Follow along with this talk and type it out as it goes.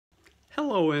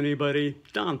Hello anybody,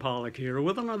 Don Polec here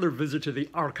with another visit to the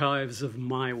archives of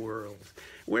my world,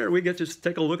 where we get to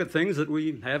take a look at things that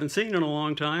we haven't seen in a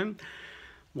long time,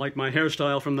 like my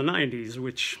hairstyle from the 90s,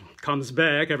 which comes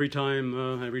back every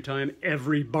time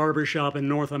every barbershop in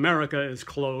North America is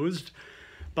closed.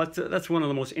 But that's one of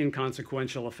the most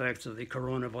inconsequential effects of the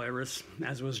coronavirus,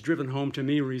 as was driven home to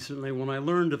me recently when I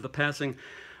learned of the passing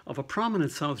of a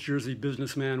prominent South Jersey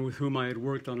businessman with whom I had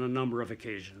worked on a number of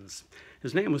occasions.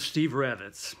 His name was Steve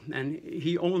Ravitz, and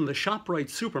he owned the ShopRite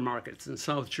supermarkets in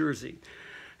South Jersey.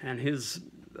 And his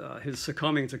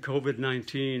succumbing to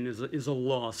COVID-19 is a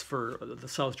loss for the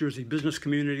South Jersey business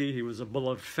community. He was a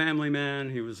beloved family man.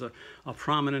 He was a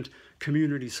prominent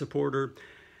community supporter.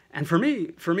 And for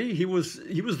me, he was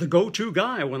the go-to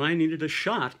guy when I needed a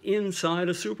shot inside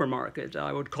a supermarket.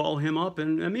 I would call him up,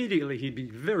 and immediately he'd be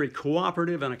very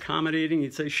cooperative and accommodating.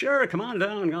 He'd say, "Sure, come on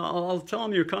down. I'll tell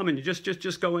him you're coming. You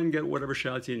just go in and get whatever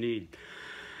shots you need."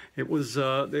 It was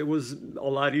a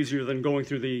lot easier than going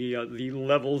through the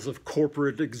levels of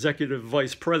corporate executive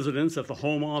vice presidents at the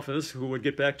home office who would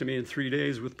get back to me in 3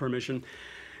 days with permission.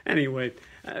 Anyway,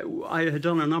 I had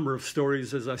done a number of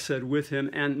stories, as I said, with him,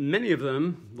 and many of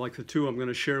them, like the two I'm going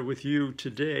to share with you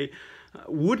today,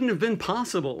 wouldn't have been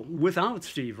possible without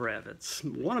Steve Ravitz.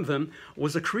 One of them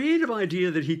was a creative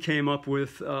idea that he came up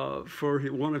with for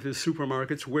one of his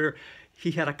supermarkets, where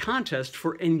he had a contest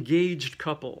for engaged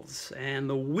couples, and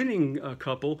the winning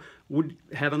couple would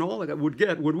win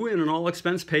an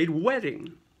all-expense-paid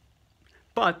wedding.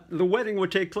 But the wedding would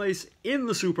take place in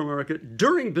the supermarket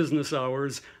during business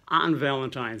hours on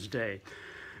Valentine's Day.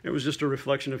 It was just a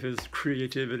reflection of his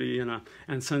creativity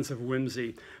and sense of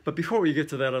whimsy. But before we get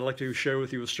to that, I'd like to share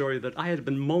with you a story that I had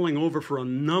been mulling over for a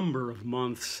number of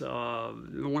months.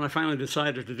 When I finally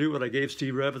decided to do it, I gave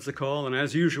Steve Ravitz a call, and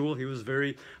as usual, he was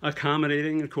very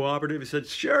accommodating and cooperative. He said,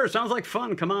 "Sure, sounds like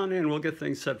fun. Come on in. We'll get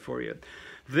things set for you."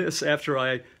 This after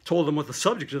I told him what the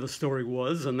subject of the story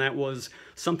was, and that was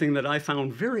something that I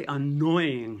found very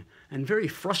annoying and very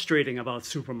frustrating about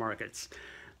supermarkets.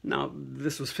 Now,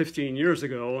 this was 15 years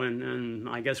ago, and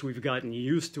I guess we've gotten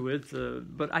used to it,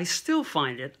 but I still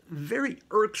find it very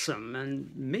irksome, and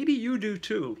maybe you do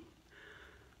too.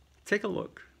 Take a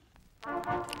look.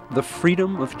 The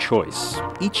freedom of choice.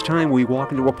 Each time we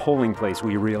walk into a polling place,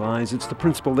 we realize it's the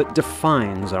principle that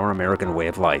defines our American way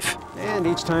of life. And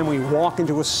each time we walk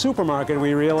into a supermarket,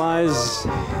 we realize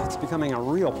it's becoming a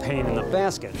real pain in the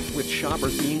basket. With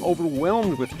shoppers being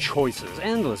overwhelmed with choices,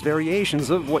 endless variations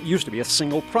of what used to be a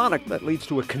single product that leads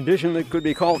to a condition that could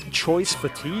be called choice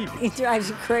fatigue. It drives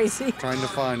you crazy. Trying to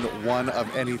find one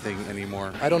of anything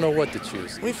anymore. I don't know what to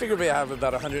choose. We figure we have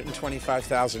about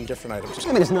 125,000 different items.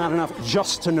 I mean, it's not enough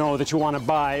just to know that you want to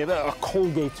buy a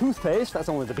Colgate toothpaste. That's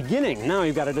only the beginning. Now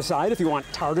you've got to decide if you want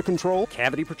tartar control,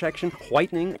 Cavity protection,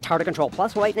 whitening, Tartar Control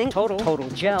Plus whitening, Total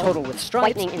Gel, Total with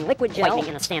stripes, whitening in liquid gel,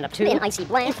 whitening in a stand-up tube, in icy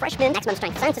blend, fresh mint, maximum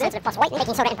strength sensitive plus whitening,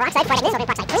 baking soda and peroxide, sodium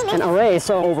peroxide cleaning. an array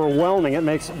so overwhelming it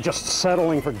makes just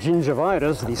settling for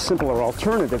gingivitis the simpler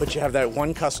alternative. But you have that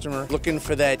one customer looking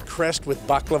for that crest with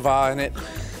baklava in it,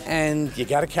 and you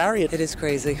got to carry it. It is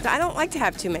crazy. I don't like to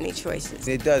have too many choices.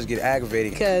 It does get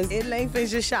aggravating. Because it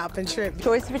lengthens your shopping trip.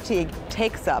 Choice fatigue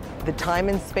takes up the time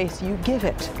and space you give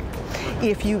it.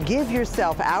 If you give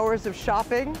yourself hours of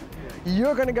shopping,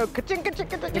 you're going to go ka-ching, ka-ching,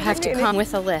 ka-ching. You have to come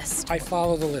with a list. I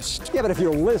follow the list. Yeah, but if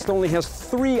your list only has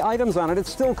 3 items on it, it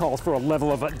still calls for a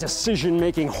level of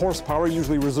decision-making horsepower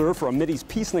usually reserved for a Mideast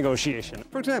peace negotiation.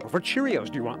 For example, for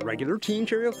Cheerios, do you want regular teen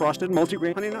Cheerios, frosted,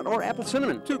 multigrain, honey nut, or apple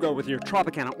cinnamon? To go with your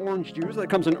Tropicana orange juice that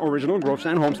comes in original, gross,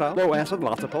 and home style, low acid,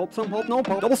 lots of pulp, some pulp, no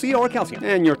pulp, double C or calcium.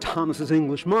 And your Thomas's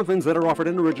English muffins that are offered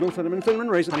in original cinnamon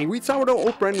raisin, honey wheat sourdough,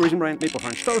 oat bran, raisin bran, maple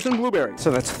French toast, and blueberry. So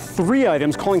that's 3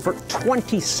 items calling for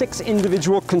 26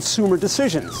 individual consumer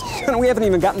decisions. And we haven't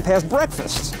even gotten past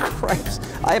breakfast. Christ,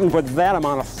 I haven't put that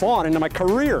amount of thought into my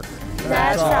career.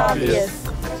 That's obvious.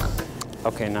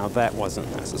 Okay, now that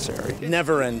wasn't necessary. It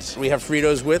never ends. We have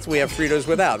Fritos with, we have Fritos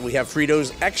without. We have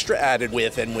Fritos extra added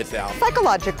with and without.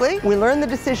 Psychologically, we learn the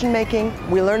decision making,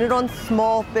 we learn it on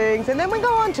small things, and then we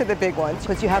go on to the big ones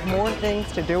because you have more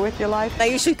things to do with your life. I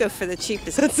usually go for the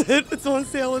cheapest. That's it. It's on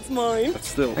sale. It's mine. But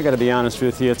still, I gotta be honest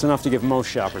with you, it's enough to give most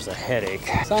shoppers a headache.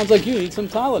 Sounds like you need some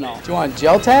Tylenol. Do you want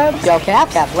gel tabs? Gel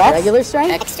cap, Regular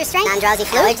strength. extra strength, non-drowsy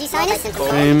fluid, allergy sinus.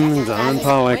 I'm Don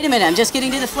Polec. Wait a minute, I'm just getting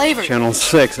to the flavor. Channel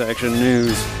 6 Action News.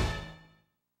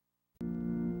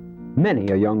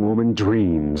 Many a young woman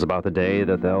dreams about the day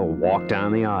that they'll walk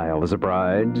down the aisle as a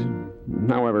bride.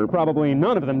 However, probably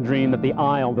none of them dream that the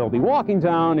aisle they'll be walking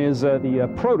down is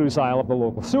the produce aisle of the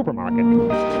local supermarket.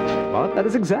 But that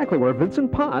is exactly where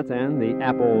Vincent Pott and the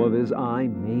apple of his eye,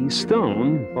 May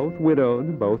Stone, both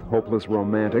widowed, both hopeless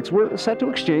romantics, were set to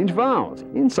exchange vows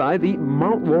inside the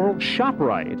Mount Laurel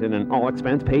ShopRite in an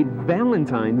all-expense-paid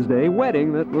Valentine's Day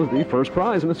wedding that was the first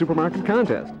prize in a supermarket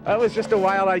contest. That was just a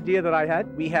wild idea that I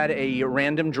had. We had a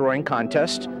random drawing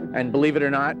contest, and believe it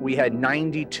or not, we had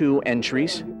 92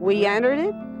 entries. We entered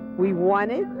it, we won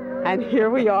it, and here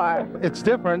we are. It's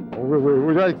different.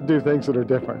 We like to do things that are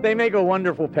different. They make a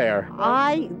wonderful pair.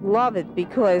 I love it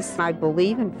because I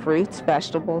believe in fruits,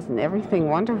 vegetables, and everything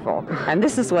wonderful. And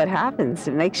this is what happens.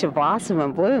 It makes you blossom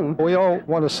and bloom. We all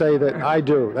want to say that I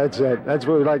do. That's it. That's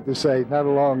what we like to say, not a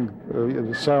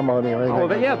long ceremony or anything. Oh,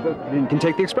 but yeah, but you can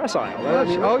take the express aisle.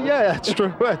 Oh, yeah, that's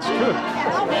true. That's true.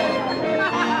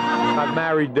 I've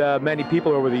married many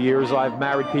people over the years. I've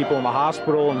married people in the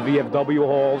hospital and VFW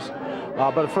halls,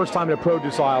 but the first time in the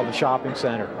produce aisle of the shopping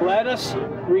center. Let us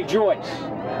rejoice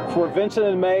for Vincent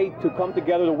and May to come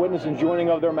together to witness the joining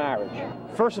of their marriage.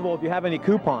 First of all, if you have any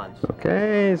coupons.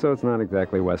 Okay, so it's not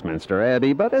exactly Westminster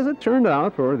Abbey, but as it turned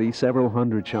out, for the several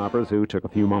hundred shoppers who took a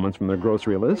few moments from their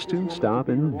grocery list to stop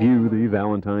and view the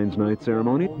Valentine's night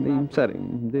ceremony, the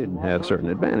setting did have certain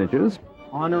advantages.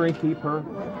 Honor and keep her,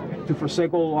 to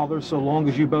forsake all others so long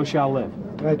as you both shall live.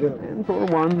 I do. And for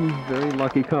one very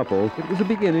lucky couple, it was a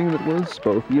beginning that was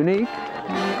both unique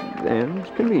and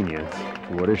convenient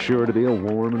for what is sure to be a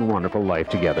warm and wonderful life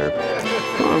together.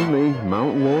 From the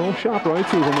Mount Laurel ShopRite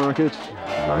Supermarket,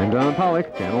 I'm Don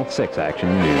Polec, Channel 6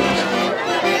 Action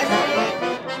News.